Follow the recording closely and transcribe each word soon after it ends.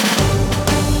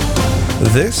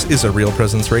This is a Real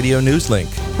Presence Radio News Link.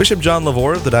 Bishop John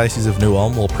Lavore of the Diocese of New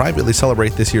Ulm will privately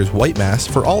celebrate this year's White Mass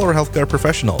for all our healthcare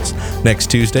professionals next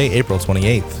Tuesday, April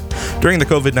 28th. During the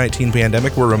COVID-19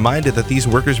 pandemic, we're reminded that these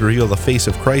workers reveal the face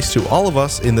of Christ to all of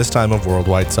us in this time of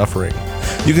worldwide suffering.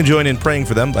 You can join in praying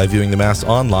for them by viewing the Mass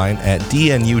online at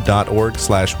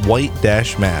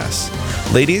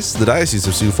dnu.org/white-mass. Ladies, the Diocese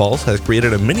of Sioux Falls has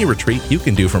created a mini retreat you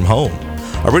can do from home.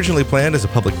 Originally planned as a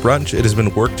public brunch, it has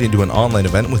been worked into an online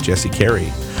event with Jesse Carey.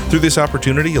 Through this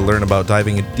opportunity, you'll learn about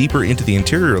diving deeper into the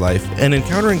interior life and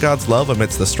encountering God's love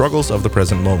amidst the struggles of the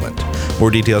present moment. More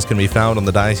details can be found on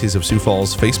the Diocese of Sioux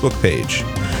Falls Facebook page.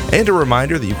 And a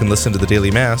reminder that you can listen to the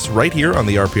Daily Mass right here on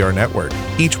the RPR Network.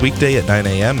 Each weekday at 9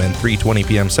 a.m. and 3:20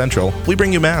 p.m. Central, we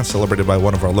bring you Mass celebrated by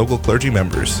one of our local clergy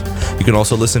members. You can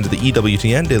also listen to the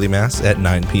EWTN Daily Mass at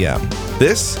 9 p.m.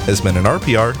 This has been an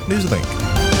RPR Newslink.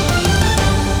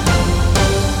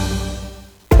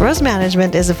 Rose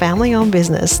Management is a family-owned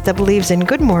business that believes in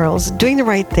good morals, doing the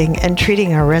right thing, and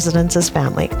treating our residents as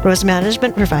family. Rose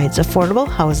Management provides affordable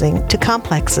housing to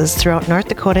complexes throughout North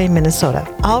Dakota and Minnesota.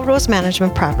 All Rose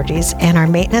Management properties and our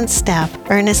maintenance staff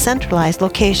are in a centralized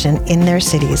location in their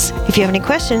cities. If you have any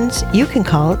questions, you can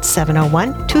call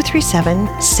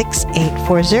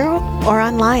 701-237-6840 or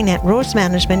online at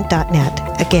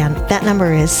rosemanagement.net. Again, that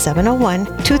number is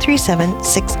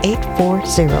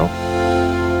 701-237-6840.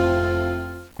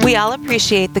 We all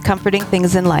appreciate the comforting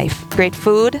things in life: great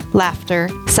food, laughter,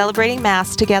 celebrating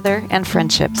Mass together, and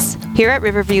friendships. Here at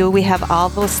Riverview, we have all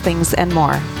those things and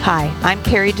more. Hi, I'm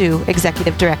Carrie Dew,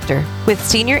 Executive Director. With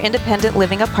senior independent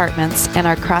living apartments and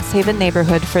our Crosshaven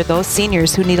neighborhood for those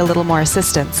seniors who need a little more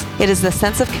assistance, it is the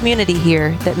sense of community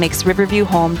here that makes Riverview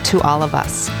home to all of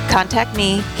us. Contact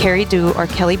me, Carrie Dew, or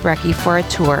Kelly Brecky for a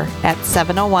tour at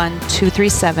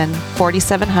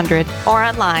 701-237-4700 or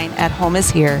online at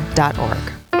homeishere.org.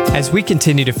 As we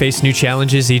continue to face new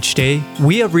challenges each day,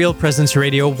 we at Real Presence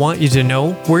Radio want you to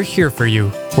know we're here for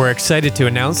you. We're excited to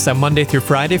announce that Monday through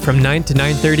Friday from 9 to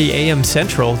 9:30 a.m.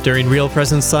 Central during Real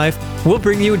Presence Live, we'll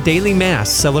bring you a daily Mass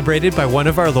celebrated by one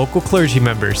of our local clergy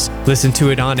members. Listen to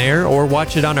it on air or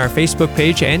watch it on our Facebook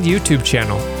page and YouTube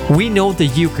channel. We know the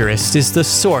Eucharist is the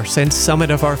source and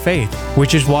summit of our faith,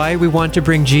 which is why we want to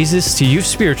bring Jesus to you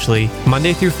spiritually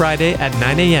Monday through Friday at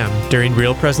 9 a.m. during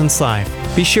Real Presence Live.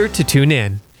 Be sure to tune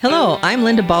in. Hello, I'm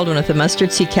Linda Baldwin with the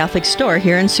Mustard Seed Catholic Store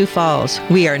here in Sioux Falls.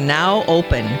 We are now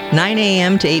open 9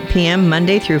 a.m. to 8 p.m.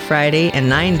 Monday through Friday and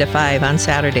 9 to 5 on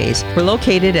Saturdays. We're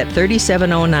located at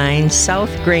 3709 South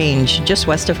Grange, just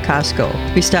west of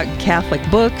Costco. We stock Catholic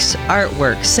books,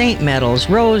 artwork, saint medals,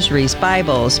 rosaries,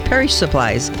 Bibles, parish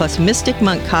supplies, plus Mystic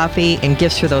Monk coffee and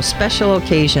gifts for those special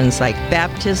occasions like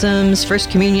baptisms, First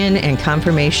Communion, and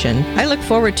confirmation. I look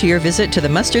forward to your visit to the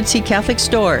Mustard Seed Catholic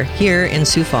Store here in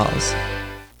Sioux Falls.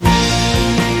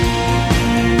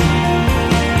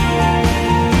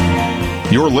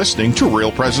 You're listening to Real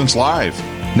Presence Live.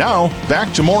 Now,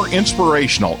 back to more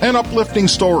inspirational and uplifting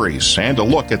stories and a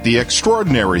look at the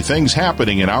extraordinary things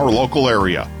happening in our local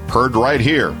area. Heard right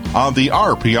here on the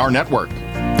RPR Network.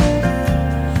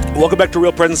 Welcome back to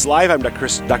Real Presence Live. I'm Dr.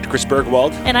 Chris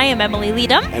Bergwald. And I am Emily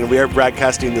Leadham. And we are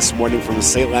broadcasting this morning from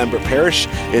St. Lambert Parish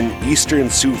in eastern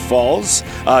Sioux Falls.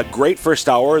 Great first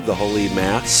hour, the Holy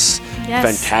Mass.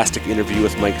 Yes. Fantastic interview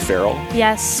with Mike Farrell.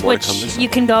 Yes, which you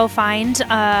can go find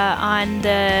on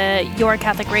the Your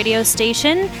Catholic Radio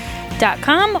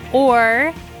Station.com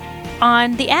or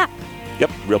on the app. Yep,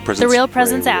 Real Presence. The Real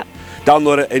Presence app.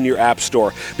 Download it in your app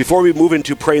store. Before we move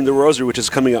into praying the Rosary, which is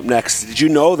coming up next, did you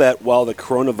know that while the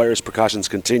coronavirus precautions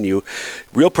continue,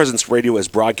 Real Presence Radio is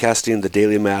broadcasting the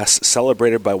daily Mass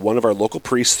celebrated by one of our local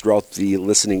priests throughout the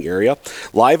listening area,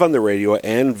 live on the radio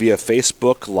and via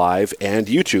Facebook Live and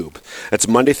YouTube. It's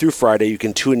Monday through Friday. You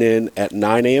can tune in at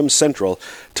 9 a.m. Central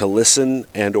to listen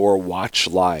and or watch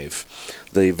live.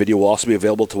 The video will also be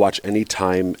available to watch any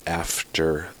time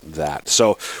after that.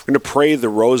 So we're going to pray the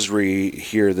Rosary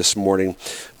here this morning,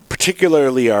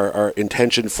 particularly our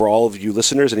intention for all of you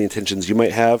listeners, any intentions you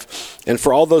might have, and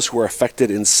for all those who are affected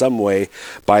in some way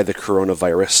by the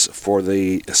coronavirus, for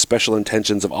the special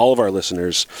intentions of all of our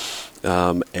listeners,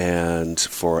 and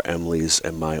for Emily's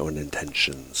and my own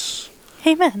intentions.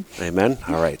 Amen. Amen.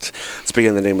 All right. Let's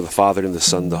begin in the name of the Father, and the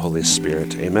Son, and the Holy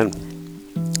Spirit. Amen.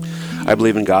 I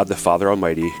believe in God, the Father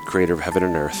Almighty, creator of heaven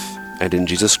and earth, and in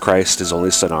Jesus Christ, his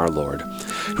only Son, our Lord,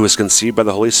 who was conceived by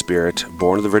the Holy Spirit,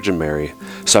 born of the Virgin Mary,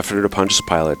 suffered under Pontius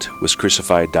Pilate, was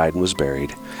crucified, died, and was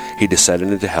buried. He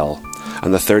descended into hell.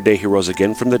 On the third day he rose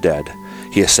again from the dead.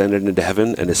 He ascended into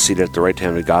heaven and is seated at the right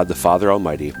hand of God, the Father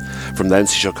Almighty. From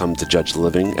thence he shall come to judge the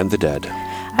living and the dead.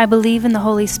 I believe in the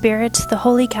Holy Spirit, the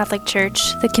Holy Catholic Church,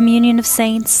 the communion of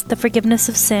saints, the forgiveness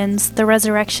of sins, the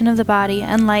resurrection of the body,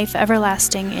 and life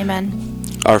everlasting. Amen.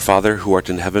 Our Father, who art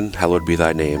in heaven, hallowed be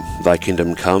thy name. Thy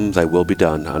kingdom come, thy will be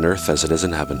done, on earth as it is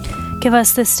in heaven. Give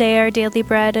us this day our daily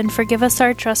bread, and forgive us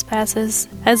our trespasses,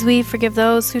 as we forgive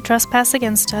those who trespass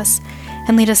against us.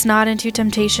 And lead us not into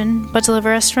temptation, but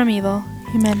deliver us from evil.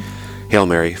 Amen. Hail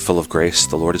Mary, full of grace,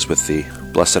 the Lord is with thee.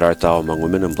 Blessed art thou among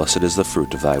women, and blessed is the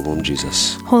fruit of thy womb,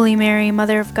 Jesus. Holy Mary,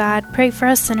 Mother of God, pray for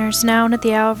us sinners, now and at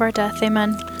the hour of our death.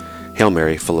 Amen. Hail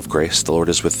Mary, full of grace, the Lord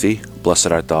is with thee.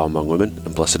 Blessed art thou among women,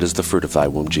 and blessed is the fruit of thy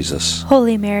womb, Jesus.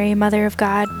 Holy Mary, Mother of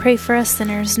God, pray for us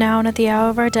sinners, now and at the hour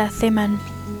of our death. Amen.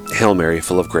 Hail Mary,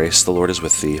 full of grace, the Lord is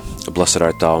with thee. Blessed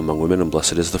art thou among women, and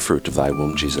blessed is the fruit of thy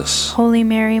womb, Jesus. Holy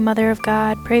Mary, Mother of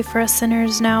God, pray for us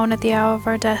sinners, now and at the hour of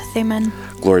our death. Amen.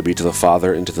 Glory be to the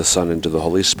Father, and to the Son, and to the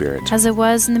Holy Spirit. As it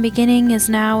was in the beginning, is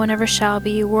now, and ever shall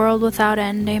be, world without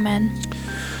end. Amen.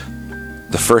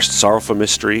 The first sorrowful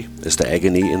mystery is the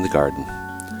agony in the garden.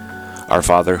 Our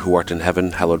Father, who art in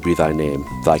heaven, hallowed be thy name.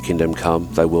 Thy kingdom come,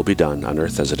 thy will be done, on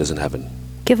earth as it is in heaven.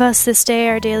 Give us this day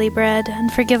our daily bread,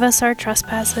 and forgive us our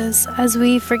trespasses, as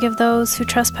we forgive those who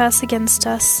trespass against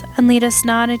us. And lead us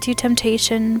not into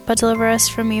temptation, but deliver us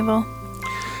from evil.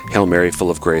 Hail Mary, full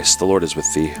of grace, the Lord is with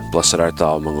thee. Blessed art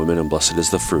thou among women, and blessed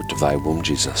is the fruit of thy womb,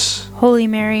 Jesus. Holy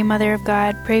Mary, Mother of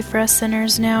God, pray for us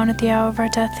sinners, now and at the hour of our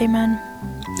death. Amen.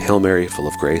 Hail Mary, full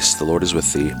of grace, the Lord is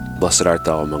with thee. Blessed art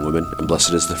thou among women, and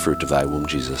blessed is the fruit of thy womb,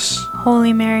 Jesus.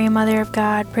 Holy Mary, Mother of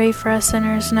God, pray for us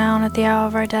sinners, now and at the hour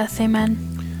of our death. Amen.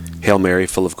 Hail Mary,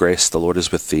 full of grace, the Lord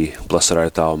is with thee. Blessed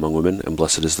art thou among women, and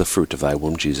blessed is the fruit of thy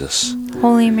womb, Jesus.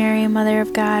 Holy Mary, Mother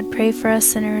of God, pray for us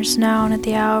sinners, now and at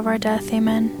the hour of our death.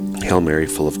 Amen. Hail Mary,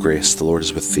 full of grace, the Lord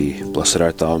is with thee. Blessed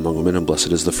art thou among women, and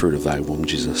blessed is the fruit of thy womb,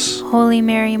 Jesus. Holy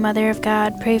Mary, Mother of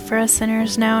God, pray for us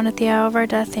sinners, now and at the hour of our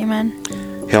death. Amen.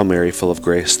 Hail Mary, full of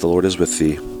grace, the Lord is with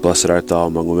thee. Blessed art thou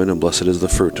among women, and blessed is the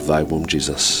fruit of thy womb,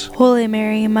 Jesus. Holy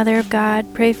Mary, Mother of God,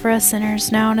 pray for us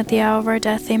sinners, now and at the hour of our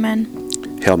death. Amen.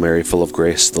 Hail Mary, full of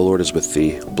grace, the Lord is with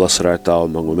thee. Blessed art thou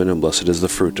among women, and blessed is the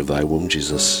fruit of thy womb,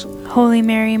 Jesus. Holy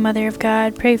Mary, Mother of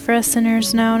God, pray for us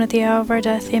sinners, now and at the hour of our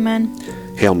death. Amen.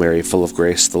 Hail Mary, full of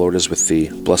grace, the Lord is with thee.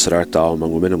 Blessed art thou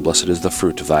among women, and blessed is the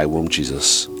fruit of thy womb,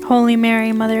 Jesus. Holy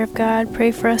Mary, Mother of God,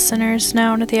 pray for us sinners,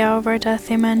 now and at the hour of our death.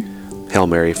 Amen. Hail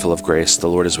Mary, full of grace, the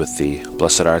Lord is with thee.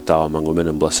 Blessed art thou among women,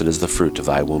 and blessed is the fruit of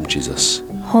thy womb, Jesus.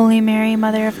 Holy Mary,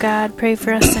 Mother of God, pray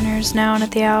for us sinners, now and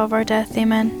at the hour of our death.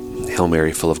 Amen. Hail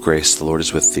Mary, full of grace, the Lord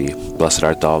is with thee. Blessed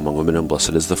art thou among women, and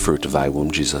blessed is the fruit of thy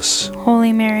womb, Jesus.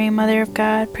 Holy Mary, Mother of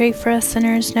God, pray for us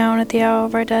sinners, now and at the hour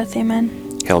of our death. Amen.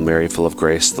 Hail Mary, full of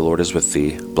grace, the Lord is with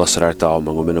thee. Blessed art thou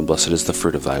among women, and blessed is the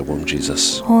fruit of thy womb,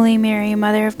 Jesus. Holy Mary,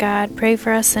 Mother of God, pray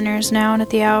for us sinners, now and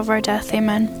at the hour of our death.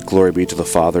 Amen. Glory be to the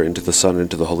Father, and to the Son, and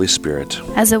to the Holy Spirit.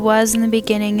 As it was in the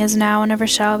beginning, is now, and ever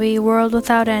shall be, world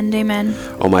without end. Amen.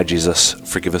 O my Jesus,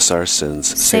 forgive us our sins,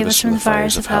 Save us from the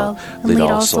fires of hell, and lead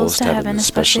all souls to heaven,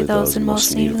 especially those in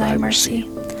most need of thy mercy.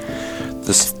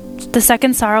 The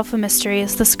second sorrowful mystery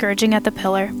is the scourging at the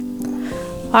pillar.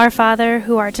 Our Father,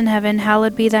 who art in heaven,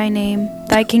 hallowed be thy name.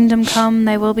 Thy kingdom come,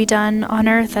 thy will be done, on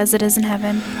earth as it is in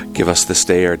heaven. Give us this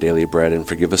day our daily bread, and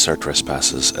forgive us our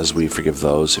trespasses, as we forgive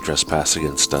those who trespass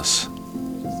against us.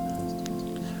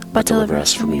 But deliver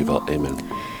us from evil. Amen.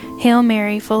 Hail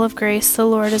Mary, full of grace, the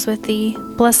Lord is with thee.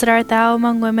 Blessed art thou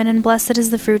among women, and blessed is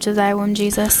the fruit of thy womb,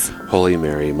 Jesus. Holy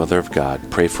Mary, Mother of God,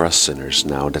 pray for us sinners,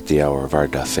 now and at the hour of our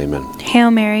death. Amen. Hail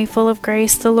Mary, full of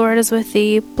grace, the Lord is with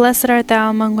thee. Blessed art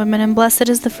thou among women, and blessed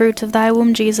is the fruit of thy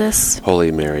womb, Jesus.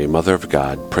 Holy Mary, Mother of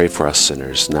God, pray for us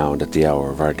sinners, now and at the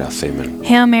hour of our death. Amen.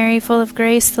 Hail Mary, full of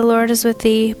grace, the Lord is with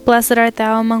thee. Blessed art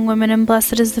thou among women, and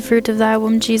blessed is the fruit of thy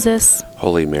womb, Jesus.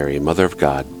 Holy Mary, Mother of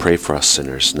God, pray for us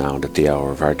sinners, now and at the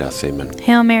hour of our death. Amen.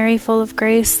 Hail Mary, full of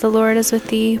grace, the Lord is with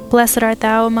thee. Blessed art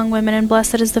thou among women, and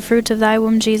blessed is the fruit of thy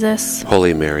womb, Jesus.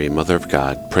 Holy Mary, Mother of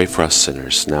God, pray for us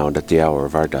sinners, now and at the hour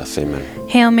of our death. Amen.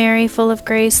 Hail Mary, full of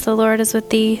grace, the Lord is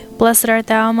with thee. Blessed art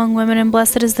thou among women, and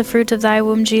blessed is the fruit of thy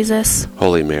womb, Jesus.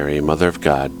 Holy Mary, Mother of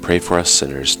God, pray for us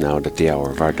sinners, now and at the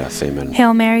hour of our death. Amen.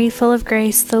 Hail Mary, full of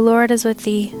grace, the Lord is with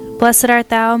thee. Blessed art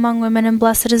thou among women, and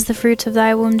blessed is the fruit of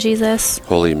thy womb, Jesus.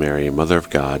 Holy Mary, Mother of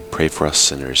God, pray for us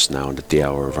sinners, now and at the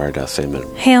hour of our death. Amen.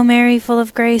 Hail Mary, full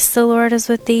of grace, the Lord is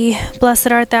with thee.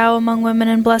 Blessed art thou among women,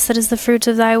 and blessed is the fruit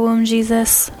of thy womb,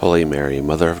 Jesus. Holy Mary,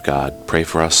 Mother of God, pray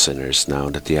for us sinners, now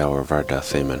and at the hour of our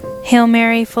death. Amen. Hail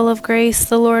Mary, full of grace,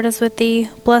 the Lord is with thee.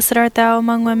 Blessed art thou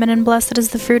among women, and blessed is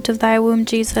the fruit of thy womb,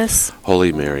 Jesus.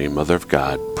 Holy Mary, Mother of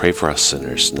God, pray for us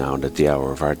sinners, now and at the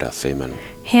hour of our death. Amen.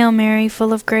 Hail Mary,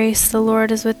 full of grace, the Lord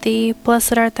is with thee.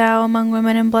 Blessed art thou among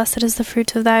women, and blessed is the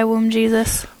fruit of thy womb,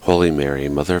 Jesus. Holy Mary,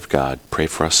 Mother of God, pray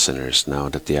for us sinners, now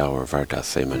and at the hour of our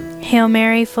death. Amen. Hail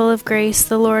Mary, full of grace,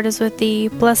 the Lord is with thee.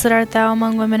 Blessed art thou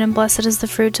among women, and blessed is the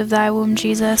fruit of thy womb,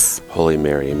 Jesus. Holy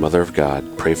Mary, Mother of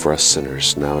God, pray for us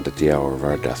sinners, now and at the hour of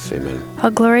our death. Amen.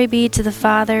 All glory be to the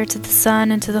Father, to the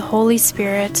Son, and to the Holy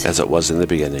Spirit. As it was in the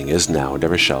beginning, is now, and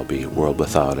ever shall be, world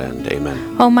without end.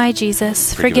 Amen. O my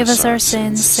Jesus, forgive us our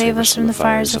sins, save us from the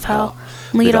fires of hell.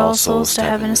 Lead all souls to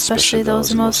heaven, especially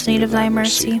those in most need of thy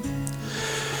mercy.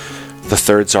 The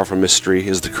third sorrowful mystery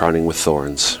is the crowning with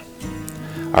thorns.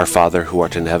 Our Father, who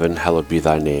art in heaven, hallowed be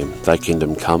thy name. Thy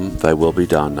kingdom come, thy will be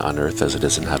done, on earth as it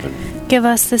is in heaven. Give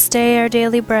us this day our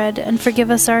daily bread, and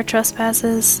forgive us our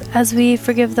trespasses, as we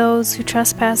forgive those who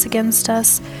trespass against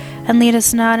us. And lead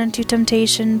us not into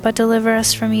temptation, but deliver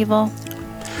us from evil.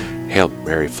 Hail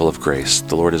Mary, full of grace,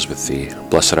 the Lord is with thee.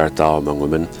 Blessed art thou among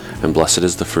women, and blessed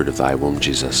is the fruit of thy womb,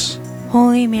 Jesus.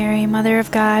 Holy Mary, Mother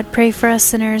of God, pray for us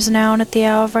sinners now and at the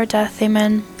hour of our death.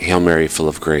 Amen. Hail Mary, full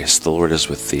of grace, the Lord is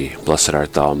with thee. Blessed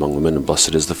art thou among women, and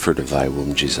blessed is the fruit of thy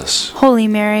womb, Jesus. Holy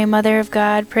Mary, Mother of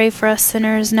God, pray for us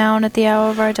sinners now and at the hour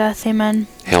of our death. Amen.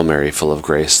 Hail Mary, full of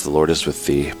grace, the Lord is with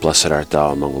thee. Blessed art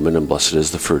thou among women, and blessed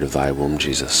is the fruit of thy womb,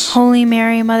 Jesus. Holy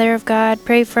Mary, Mother of God,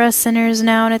 pray for us sinners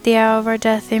now and at the hour of our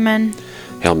death. Amen.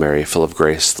 Hail Mary, full of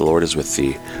grace, the Lord is with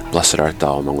thee. Blessed art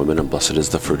thou among women, and blessed is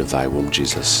the fruit of thy womb,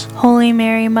 Jesus. Holy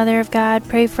Mary, Mother of God,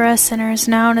 pray for us sinners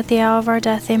now and at the hour of our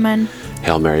death. Amen.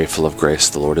 Hail Mary, full of grace,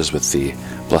 the Lord is with thee.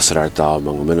 Blessed art thou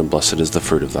among women, and blessed is the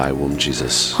fruit of thy womb,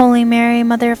 Jesus. Holy Mary,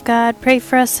 Mother of God, pray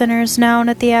for us sinners now and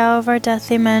at the hour of our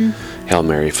death. Amen. Hail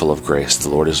Mary, full of grace, the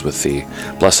Lord is with thee.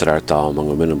 Blessed art thou among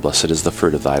women, and blessed is the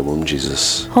fruit of thy womb,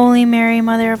 Jesus. Holy Mary,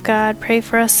 Mother of God, pray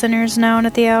for us sinners now and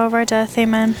at the hour of our death.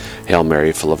 Amen. Hail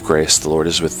Mary, full of grace, the Lord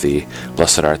is with thee.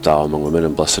 Blessed art thou among women,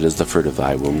 and blessed is the fruit of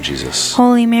thy womb, Jesus.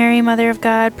 Holy Mary, Mother of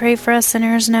God, pray for us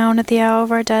sinners now and at the hour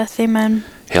of our death. Amen.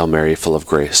 Hail Mary, full of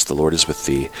grace, the Lord is with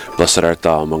thee. Blessed art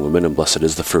thou among women, and blessed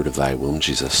is the fruit of thy womb,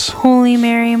 Jesus. Holy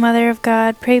Mary, Mother of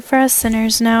God, pray for us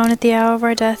sinners now and at the hour of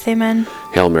our death. Amen.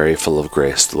 Hail Mary, full of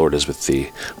grace, the Lord is with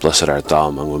thee. Blessed art thou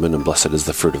among women, and blessed is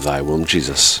the fruit of thy womb,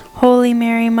 Jesus. Holy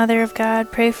Mary, Mother of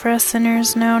God, pray for us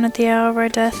sinners now and at the hour of our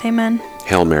death. Amen.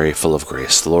 Hail Mary, full of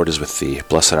grace, the Lord is with thee.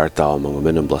 Blessed art thou among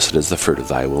women, and blessed is the fruit of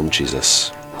thy womb,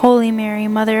 Jesus. Holy Mary,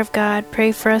 Mother of God,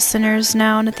 pray for us sinners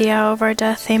now and at the hour of our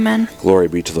death. Amen. Glory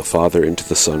be to the Father, and to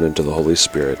the Son, and to the Holy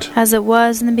Spirit. As it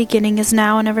was in the beginning, is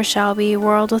now, and ever shall be,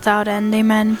 world without end.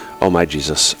 Amen. O my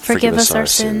Jesus, forgive us our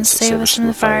sins, save us from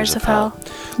the fires of hell.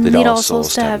 Lead all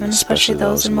souls to heaven, especially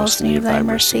those in most need of thy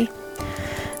mercy.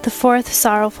 The fourth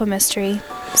sorrowful mystery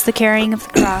is the carrying of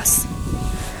the cross.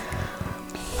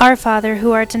 Our Father,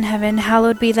 who art in heaven,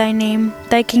 hallowed be thy name.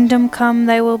 Thy kingdom come,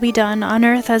 thy will be done, on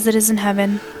earth as it is in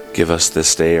heaven. Give us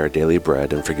this day our daily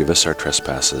bread, and forgive us our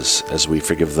trespasses, as we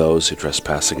forgive those who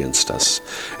trespass against us.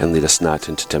 And lead us not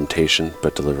into temptation,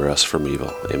 but deliver us from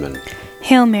evil. Amen.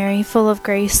 Hail Mary, full of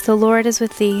grace, the Lord is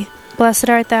with thee. Blessed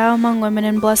art thou among women,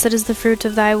 and blessed is the fruit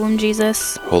of thy womb,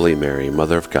 Jesus. Holy Mary,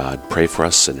 Mother of God, pray for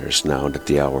us sinners, now and at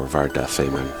the hour of our death.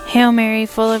 Amen. Hail Mary,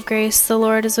 full of grace, the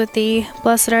Lord is with thee.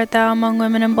 Blessed art thou among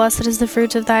women, and blessed is the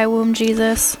fruit of thy womb,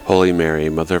 Jesus. Holy Mary,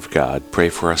 Mother of God, pray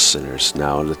for us sinners,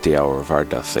 now and at the hour of our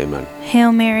death. Amen.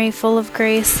 Hail Mary, full of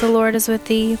grace, the Lord is with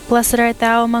thee. Blessed art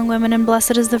thou among women, and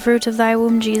blessed is the fruit of thy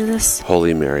womb, Jesus.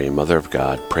 Holy Mary, Mother of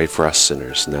God, pray for us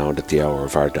sinners, now and at the hour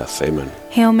of our death. Amen.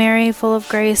 Hail Mary, full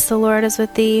of grace, the Lord is with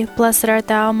thee. Blessed art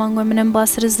thou among women, and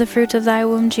blessed is the fruit of thy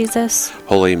womb, Jesus.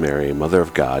 Holy Mary, Mother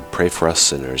of God, pray for us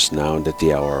sinners, now and at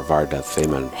the hour of our death.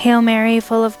 Amen. Hail Mary,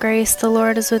 full of grace, the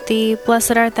Lord is with thee.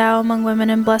 Blessed art thou among women,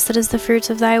 and blessed is the fruit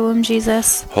of thy womb, Jesus.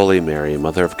 Holy Mary,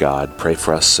 Mother of God, pray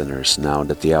for us sinners, now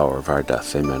and at the hour of our death.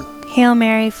 Amen. Hail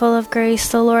Mary, full of grace,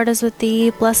 the Lord is with thee.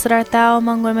 Blessed art thou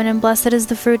among women, and blessed is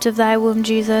the fruit of thy womb,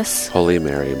 Jesus. Holy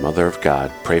Mary, Mother of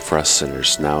God, pray for us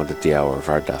sinners, now and at the hour of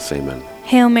our death. Amen.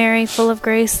 Hail Mary, full of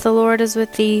grace, the Lord is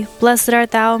with thee. Blessed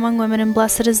art thou among women, and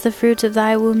blessed is the fruit of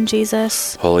thy womb,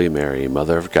 Jesus. Holy Mary,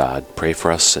 Mother of God, pray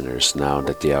for us sinners, now and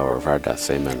at the hour of our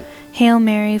death. Amen. Hail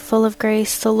Mary, full of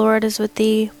grace, the Lord is with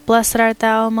thee. Blessed art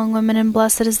thou among women, and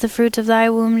blessed is the fruit of thy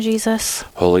womb, Jesus.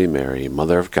 Holy Mary,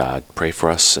 Mother of God, pray for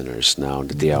us sinners, now and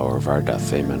at the hour of our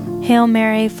death. Amen. Hail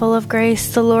Mary, full of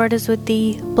grace, the Lord is with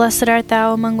thee. Blessed art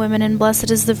thou among women, and blessed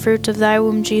is the fruit of thy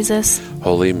womb, Jesus.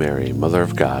 Holy Mary, Mother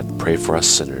of God, pray for us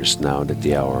sinners, now and at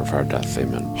the hour of our death.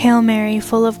 Amen. Hail Mary,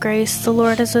 full of grace, the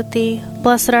Lord is with thee.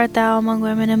 Blessed art thou among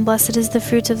women, and blessed is the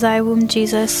fruit of thy womb,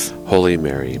 Jesus. Holy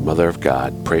Mary, Mother of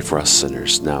God, pray for us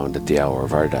sinners, now and at the hour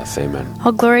of our death. Amen.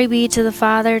 All glory be to the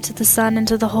Father, to the Son, and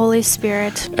to the Holy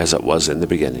Spirit. As it was in the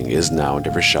beginning, is now, and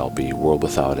ever shall be, world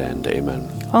without end. Amen.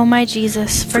 O my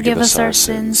Jesus, forgive us our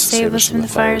sins, save us from the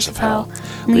fires of hell,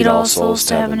 and lead all souls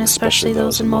to heaven, especially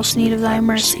those in most need of thy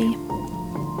mercy.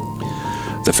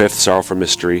 The fifth sorrowful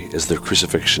mystery is the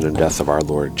crucifixion and death of our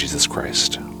Lord Jesus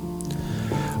Christ.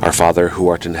 Our Father, who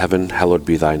art in heaven, hallowed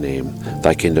be thy name.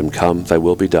 Thy kingdom come, thy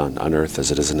will be done, on earth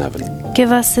as it is in heaven.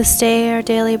 Give us this day our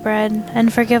daily bread,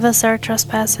 and forgive us our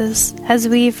trespasses, as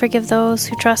we forgive those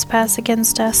who trespass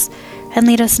against us. And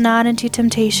lead us not into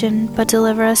temptation, but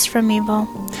deliver us from evil.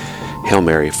 Hail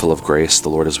Mary, full of grace, the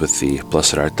Lord is with thee.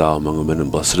 Blessed art thou among women,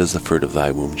 and blessed is the fruit of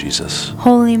thy womb, Jesus.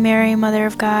 Holy Mary, Mother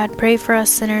of God, pray for us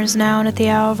sinners now and at the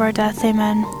hour of our death.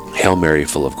 Amen. Hail Mary,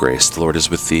 full of grace, the Lord is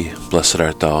with thee. Blessed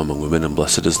art thou among women, and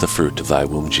blessed is the fruit of thy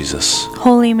womb, Jesus.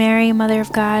 Holy Mary, Mother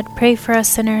of God, pray for us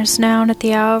sinners now and at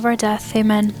the hour of our death.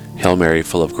 Amen. Hail Mary,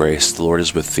 full of grace, the Lord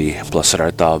is with thee. Blessed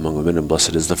art thou among women, and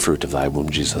blessed is the fruit of thy womb,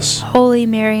 Jesus. Holy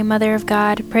Mary, Mother of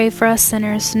God, pray for us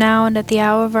sinners now and at the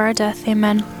hour of our death.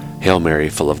 Amen. Hail Mary,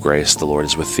 full of grace, the Lord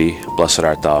is with thee. Blessed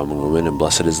art thou among women, and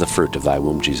blessed is the fruit of thy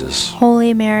womb, Jesus.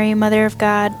 Holy Mary, Mother of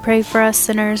God, pray for us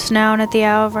sinners now and at the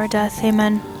hour of our death.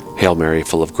 Amen. Hail Mary,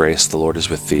 full of grace, the Lord is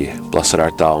with thee. Blessed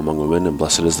art thou among women, and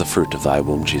blessed is the fruit of thy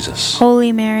womb, Jesus.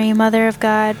 Holy Mary, Mother of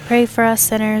God, pray for us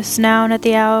sinners now and at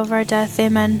the hour of our death.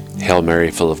 Amen. Hail Mary,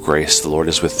 full of grace, the Lord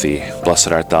is with thee. Blessed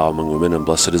art thou among women, and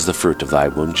blessed is the fruit of thy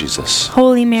womb, Jesus.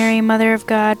 Holy Mary, Mother of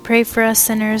God, pray for us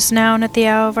sinners now and at the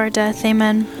hour of our death.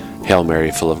 Amen. Hail Mary,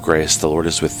 full of grace, the Lord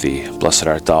is with thee. Blessed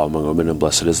art thou among women, and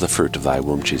blessed is the fruit of thy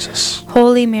womb, Jesus.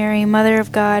 Holy Mary, Mother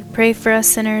of God, pray for us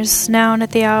sinners now and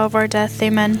at the hour of our death.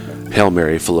 Amen. Hail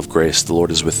Mary, full of grace, the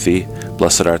Lord is with thee.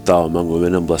 Blessed art thou among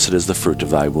women, and blessed is the fruit of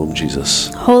thy womb,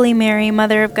 Jesus. Holy Mary,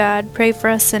 Mother of God, pray for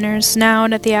us sinners now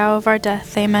and at the hour of our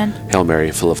death. Amen. Hail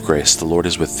Mary, full of grace, the Lord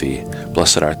is with thee.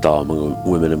 Blessed art thou among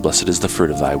women, and blessed is the fruit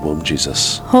of thy womb,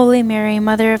 Jesus. Holy Mary,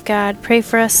 Mother of God, pray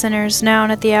for us sinners now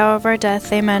and at the hour of our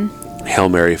death. Amen. Hail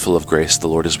Mary, full of grace, the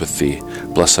Lord is with thee.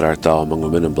 Blessed art thou among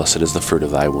women, and blessed is the fruit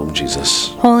of thy womb, Jesus.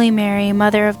 Holy Mary,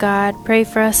 Mother of God, pray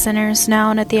for us sinners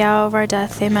now and at the hour of our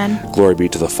death. Amen. Glory be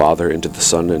to the Father, and to the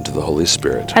Son, and to the Holy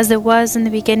Spirit. As it was in the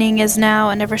beginning, is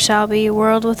now, and ever shall be,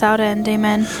 world without end.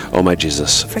 Amen. O my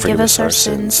Jesus, forgive us our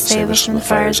sins, save us from the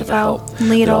fires of hell, and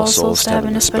lead all souls to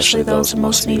heaven, especially those in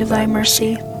most need of thy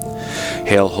mercy.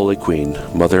 Hail, Holy Queen,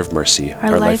 Mother of Mercy,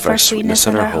 our life, our sweetness,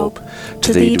 and our hope.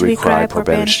 To thee do we cry, poor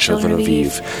banished children of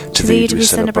Eve. To thee do we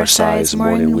send up our sighs,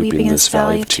 mourning and weeping in this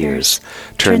valley of tears.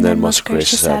 Turn then, most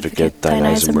gracious Advocate, thine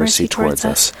eyes of mercy towards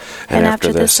us, and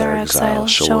after this our exile,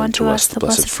 show unto us the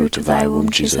blessed fruit of thy womb,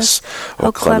 Jesus.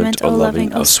 O clement, O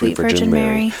loving, O sweet Virgin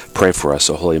Mary, pray for us,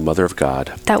 O Holy Mother of God,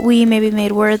 that we may be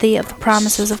made worthy of the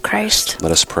promises of Christ.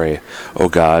 Let us pray. O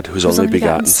God, whose only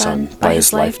begotten Son, by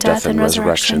his life, death, and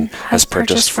resurrection, has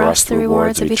purchased for us the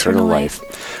rewards of eternal life,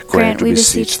 grant, we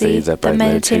beseech thee, that by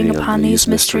meditating upon these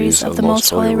mysteries of the most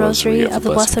holy rosary of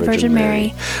the Blessed Virgin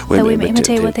Mary, that we may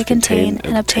imitate what they contain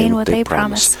and obtain what they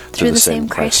promise, through the same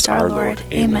Christ our Lord.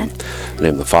 Amen. In the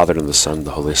name of the Father, and of the Son, and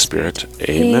the Holy Spirit.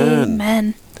 Amen.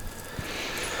 Amen.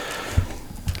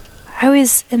 I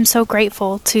always am so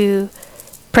grateful to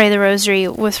pray the rosary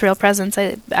with Real Presence.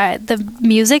 The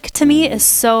music to me is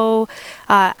so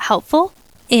helpful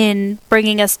in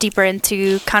bringing us deeper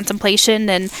into contemplation,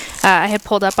 and I had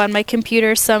pulled up on my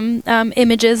computer some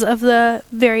images of the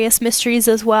various mysteries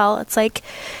as well. It's like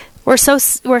we're so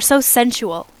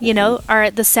sensual, you know.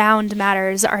 The sound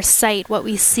matters, our sight, what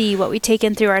we see, what we take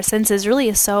in through our senses, really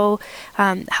is so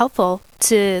helpful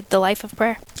to the life of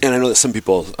prayer. And I know that some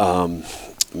people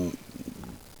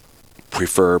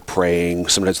prefer praying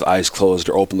sometimes with eyes closed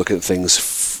or open, looking at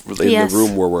things. In the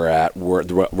room where we're at,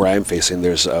 where I'm facing,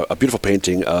 there's a beautiful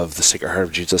painting of the Sacred Heart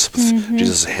of Jesus with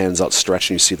Jesus' hands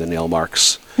outstretched, and you see the nail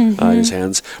marks in his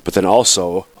hands. But then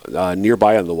also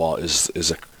nearby on the wall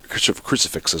is a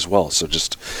crucifix as well. So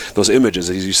just those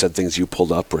images, as you said, things you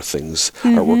pulled up or things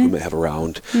our work we may have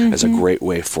around, as a great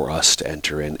way for us to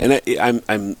enter in. And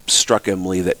I'm struck,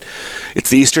 Emily, that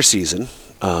it's the Easter season.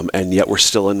 And yet we're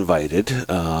still invited.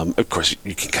 Of course,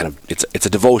 you can kind of, it's a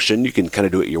devotion. You can kind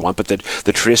of do what you want, but the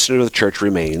tradition of the church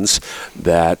remains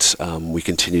that we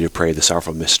continue to pray the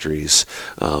sorrowful mysteries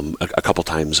a couple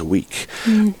times a week,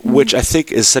 which I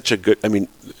think is such a good,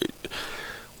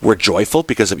 we're joyful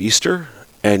because of Easter,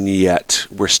 and yet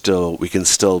we can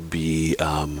still be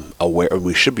aware, or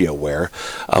we should be aware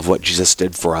of what Jesus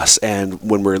did for us. And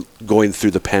when we're going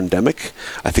through the pandemic,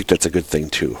 I think that's a good thing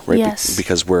too, right? Yes.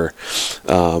 Because we're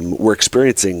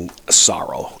experiencing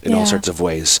sorrow in all sorts of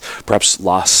ways. Perhaps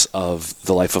loss of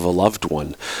the life of a loved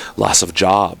one, loss of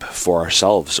job for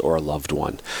ourselves or a loved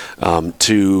one.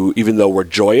 To even though we're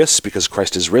joyous because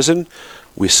Christ is risen,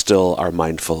 we still are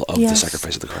mindful of the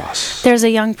sacrifice of the cross. There's a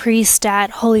young priest at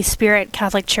Holy Spirit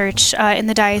Catholic Church in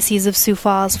the Diocese of Sioux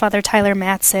Falls, Father Tyler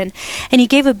Matson, and he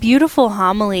gave a beautiful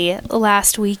homily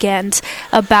last weekend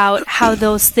about how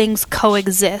those things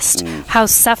coexist, how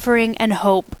suffering and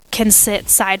hope can sit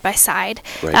side by side.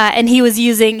 Right. And he was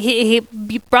he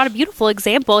brought a beautiful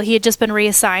example. He had just been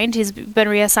reassigned. He's been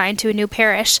reassigned to a new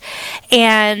parish,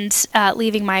 and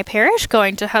leaving my parish,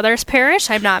 going to Heather's parish.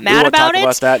 I'm not mad about it. We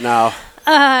won't talk about that now.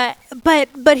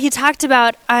 But he talked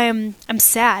about I'm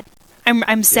sad.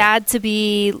 I'm sad to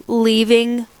be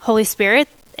leaving Holy Spirit,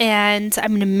 and I'm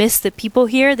going to miss the people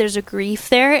here. There's a grief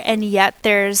there, and yet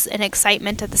there's an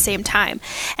excitement at the same time.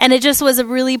 And it just was a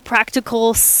really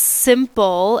practical,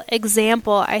 simple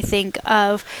example, I think,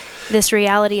 of this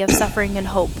reality of suffering and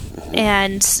hope,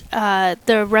 and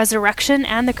the resurrection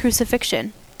and the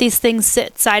crucifixion. These things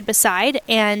sit side by side,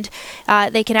 and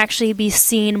they can actually be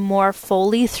seen more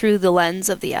fully through the lens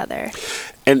of the other.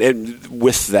 And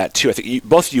with that, too, I think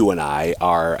both you and I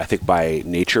are, I think by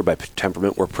nature, by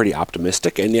temperament, we're pretty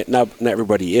optimistic, and yet not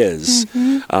everybody is.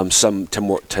 Some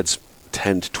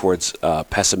tend towards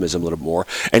pessimism a little more,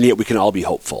 and yet we can all be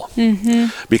hopeful.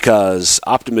 Because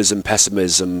optimism,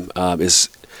 pessimism is...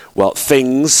 well,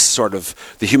 things, sort of,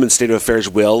 the human state of affairs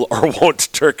will or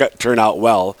won't turn out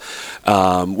well,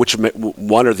 which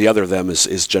one or the other of them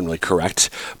is generally correct.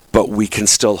 But we can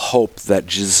still hope that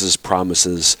Jesus'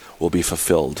 promises will be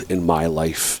fulfilled in my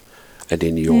life and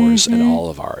in yours and all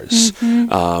of ours.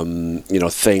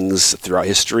 Things throughout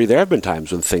history, there have been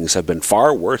times when things have been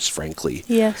far worse, frankly,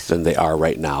 than they are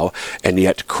right now. And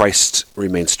yet Christ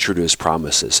remains true to his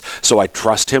promises. So I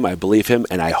trust him, I believe him,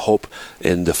 and I hope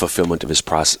in the fulfillment of his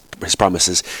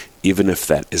promises, even if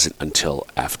that isn't until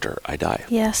after I die.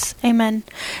 Yes, amen.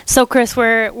 So, Chris,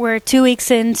 we're 2 weeks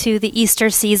into the Easter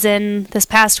season. This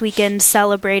past weekend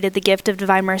celebrated the Gift of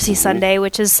Divine Mercy Sunday,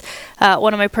 which is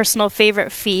one of my personal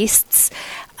favorite feasts.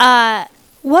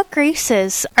 What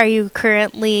graces are you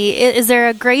currently... Is there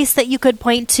a grace that you could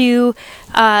point to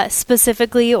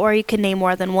specifically, or you can name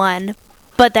more than one,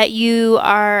 but that you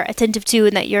are attentive to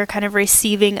and that you're kind of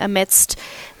receiving amidst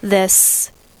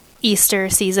this Easter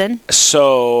season?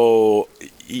 So,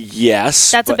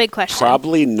 yes. That's a big question.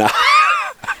 Probably not.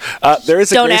 There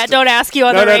is a don't ask you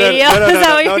on the radio.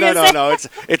 No.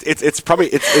 It's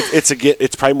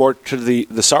probably more to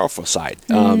the sorrowful side,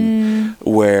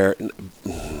 where,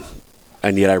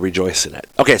 and yet I rejoice in it.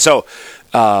 Okay, so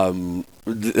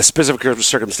the specific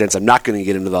circumstance, I'm not going to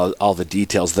get into all the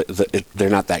details. They're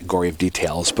not that gory of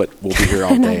details, but we'll be here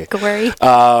all day. Gory.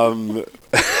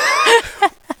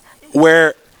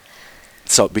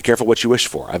 So be careful what you wish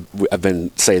for. I've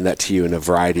been saying that to you in a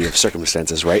variety of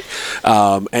circumstances, right?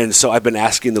 And so I've been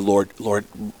asking the Lord,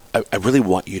 I really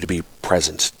want you to be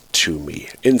present to me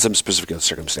in some specific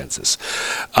circumstances.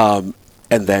 And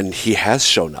then he has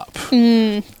shown up.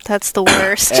 That's the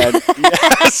worst. And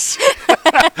yes,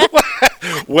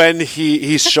 when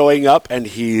he's showing up and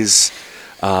he's...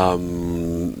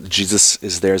 Jesus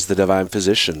is there as the divine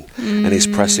physician, and he's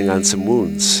pressing on some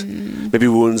wounds. Maybe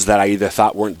wounds that I either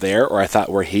thought weren't there or I thought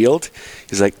were healed.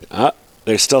 He's like,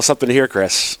 there's still something here,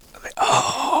 Chris. I'm like,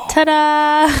 oh.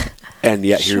 Ta-da! And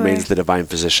yet he remains the divine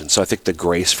physician. So I think the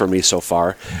grace for me so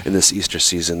far in this Easter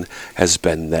season has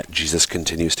been that Jesus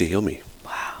continues to heal me.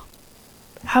 Wow.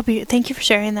 Thank you for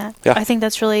sharing that. Yeah. I think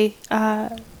that's really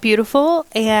beautiful,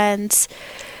 and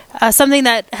something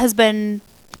that has been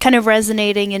kind of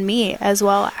resonating in me as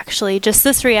well, actually. Just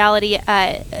this reality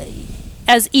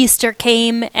as Easter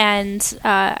came and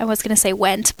I was going to say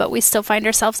went, but we still find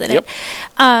ourselves in it.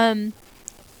 I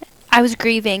was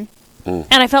grieving, and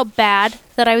I felt bad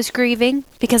that I was grieving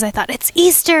because I thought, it's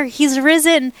Easter, he's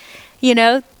risen,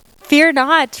 fear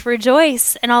not,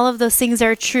 rejoice, and all of those things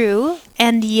are true,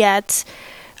 and yet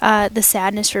the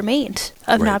sadness remained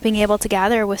of not being able to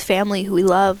gather with family who we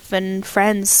love and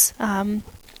friends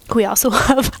who we also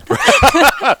love.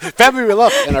 Family we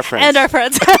love and our friends. And our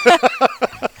friends.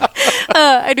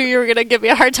 I knew you were going to give me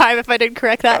a hard time if I didn't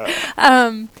correct that.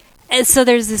 And so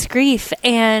there's this grief,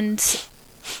 and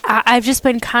I've just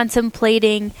been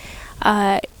contemplating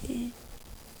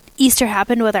Easter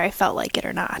happened whether I felt like it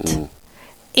or not.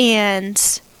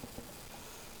 And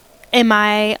am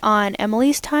I on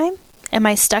Emily's time? Am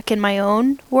I stuck in my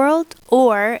own world,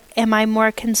 or am I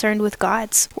more concerned with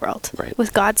God's world,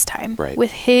 with God's time,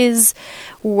 with His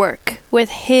work, with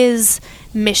His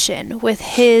mission, with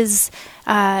His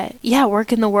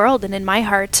work in the world and in my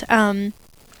heart?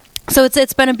 So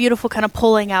it's been a beautiful kind of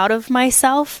pulling out of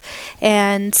myself,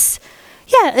 and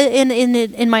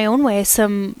in my own way,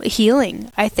 some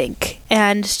healing, I think,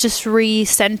 and just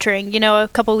recentering. A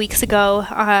couple weeks ago,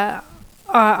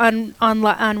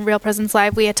 on Real Presence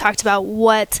Live, we had talked about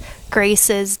what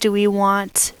graces do we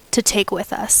want to take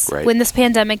with us when this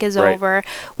pandemic is over.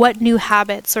 What new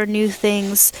habits or new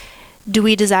things do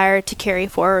we desire to carry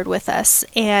forward with us?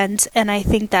 And I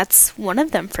think that's one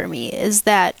of them for me, is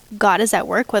that God is at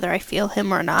work whether I feel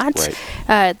Him or not.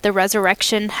 The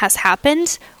resurrection has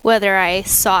happened whether I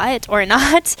saw it or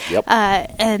not.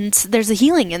 And there's a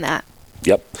healing in that.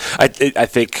 Yep. I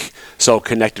think so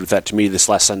connected with that to me this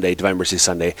last Sunday, Divine Mercy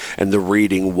Sunday, and the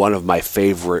reading, one of my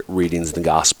favorite readings in the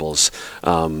Gospels,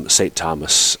 St.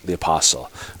 Thomas the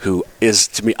Apostle, who is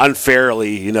to me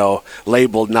unfairly,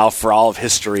 labeled now for all of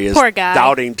history as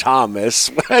Doubting Thomas.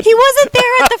 He wasn't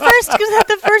there at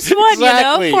the first one,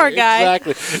 Poor guy.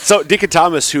 Exactly. So Deacon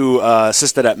Thomas, who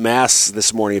assisted at Mass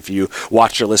this morning, if you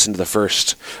watched or listened to the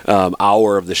first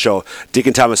hour of the show,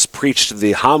 Deacon Thomas preached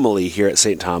the homily here at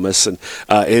St. Thomas, and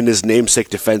in his namesake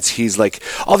defense, he's like,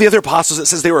 all the other apostles, it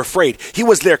says they were afraid. He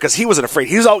was there because he wasn't afraid.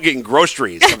 He was out getting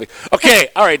groceries. I'm like, okay,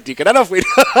 all right, Deacon, enough. He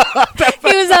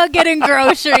was out getting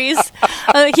groceries.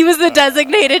 He was the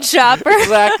designated shopper.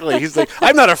 Exactly. He's like,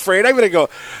 I'm not afraid. I'm going to go.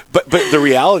 But the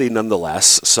reality,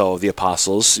 nonetheless, so the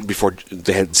apostles, before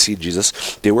they had seen Jesus,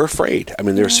 they were afraid. I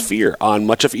mean, there's fear on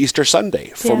much of Easter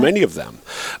Sunday for many of them.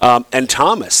 And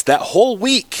Thomas, that whole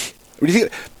week,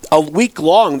 a week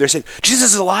long, they're saying,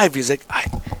 Jesus is alive. He's like,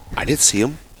 I didn't see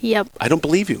him. Yep. I don't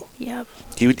believe you. Yep.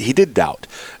 He did doubt.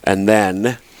 And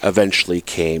then eventually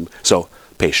came,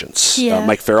 patience.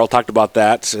 Mike Farrell talked about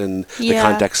that in the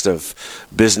context of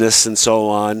business and so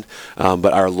on.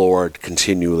 But our Lord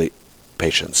continually,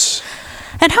 patience.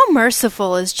 And how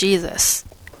merciful is Jesus?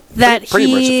 That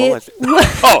pretty merciful.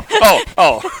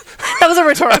 That was a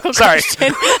rhetorical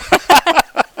question.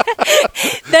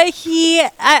 That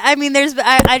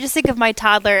I just think of my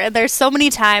toddler, and there's so many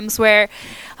times where,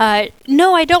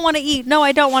 no, I don't want to eat. No,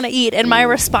 I don't want to eat. And my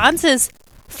response is,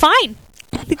 fine,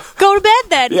 go to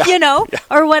bed then,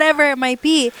 or whatever it might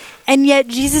be. And yet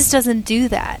Jesus doesn't do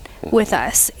that with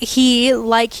us. He,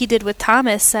 like he did with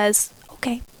Thomas, says,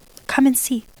 okay, come and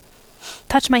see.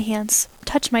 Touch my hands,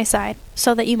 touch my side,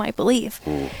 so that you might believe.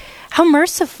 How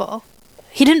merciful.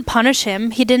 He didn't punish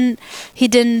him. He didn't,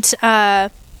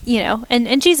 and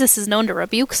Jesus is known to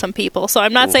rebuke some people, so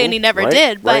I'm not saying he never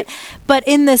did, but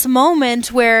in this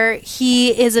moment where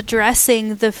he is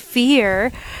addressing the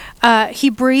fear, he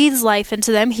breathes life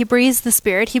into them. He breathes the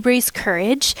Spirit. He breathes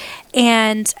courage.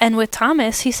 And with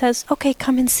Thomas, he says, okay,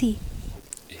 come and see.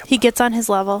 Yep. He gets on his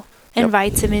level,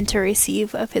 invites him in to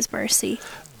receive of his mercy.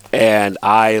 And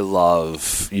I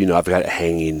love, I've got it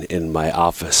hanging in my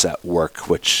office at work,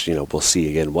 which, we'll see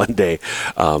again one day.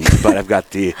 But I've got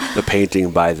the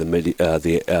painting by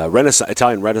the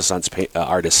Italian Renaissance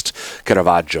artist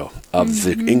Caravaggio of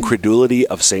the incredulity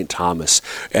of St. Thomas.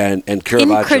 And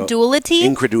Caravaggio... Incredulity?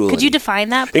 Incredulity. Could you define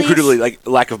that, please? Incredulity, like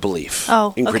lack of belief.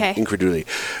 Oh, okay. Incredulity.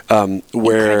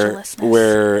 Where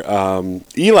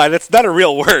Eli, that's not a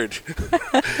real word.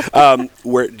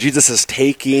 Where Jesus is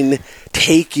taking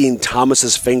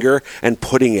Thomas's finger and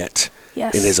putting it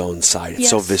in his own side. It's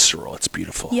so visceral. It's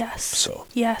beautiful.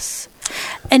 Yes.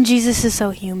 And Jesus is so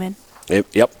human.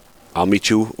 Yep. I'll meet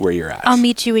you where you're at. I'll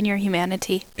meet you in your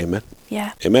humanity. Amen.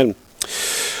 Yeah. Amen.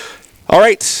 All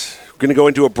right. We're going to go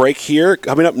into a break here.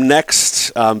 Coming up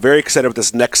next, I'm very excited about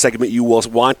this next segment. You will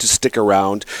want to stick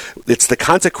around. It's the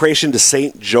Consecration to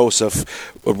St. Joseph,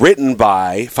 written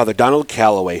by Father Donald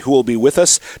Calloway, who will be with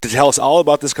us to tell us all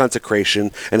about this consecration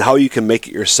and how you can make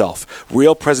it yourself.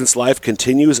 Real Presence Live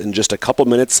continues in just a couple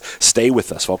minutes. Stay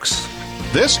with us, folks.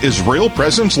 This is Real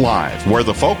Presence Live, where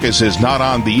the focus is not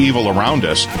on the evil around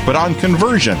us, but on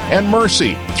conversion and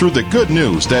mercy through the good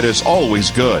news that is always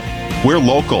good. We're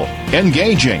local,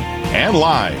 engaging, and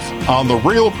live on the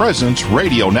Real Presence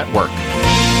Radio Network.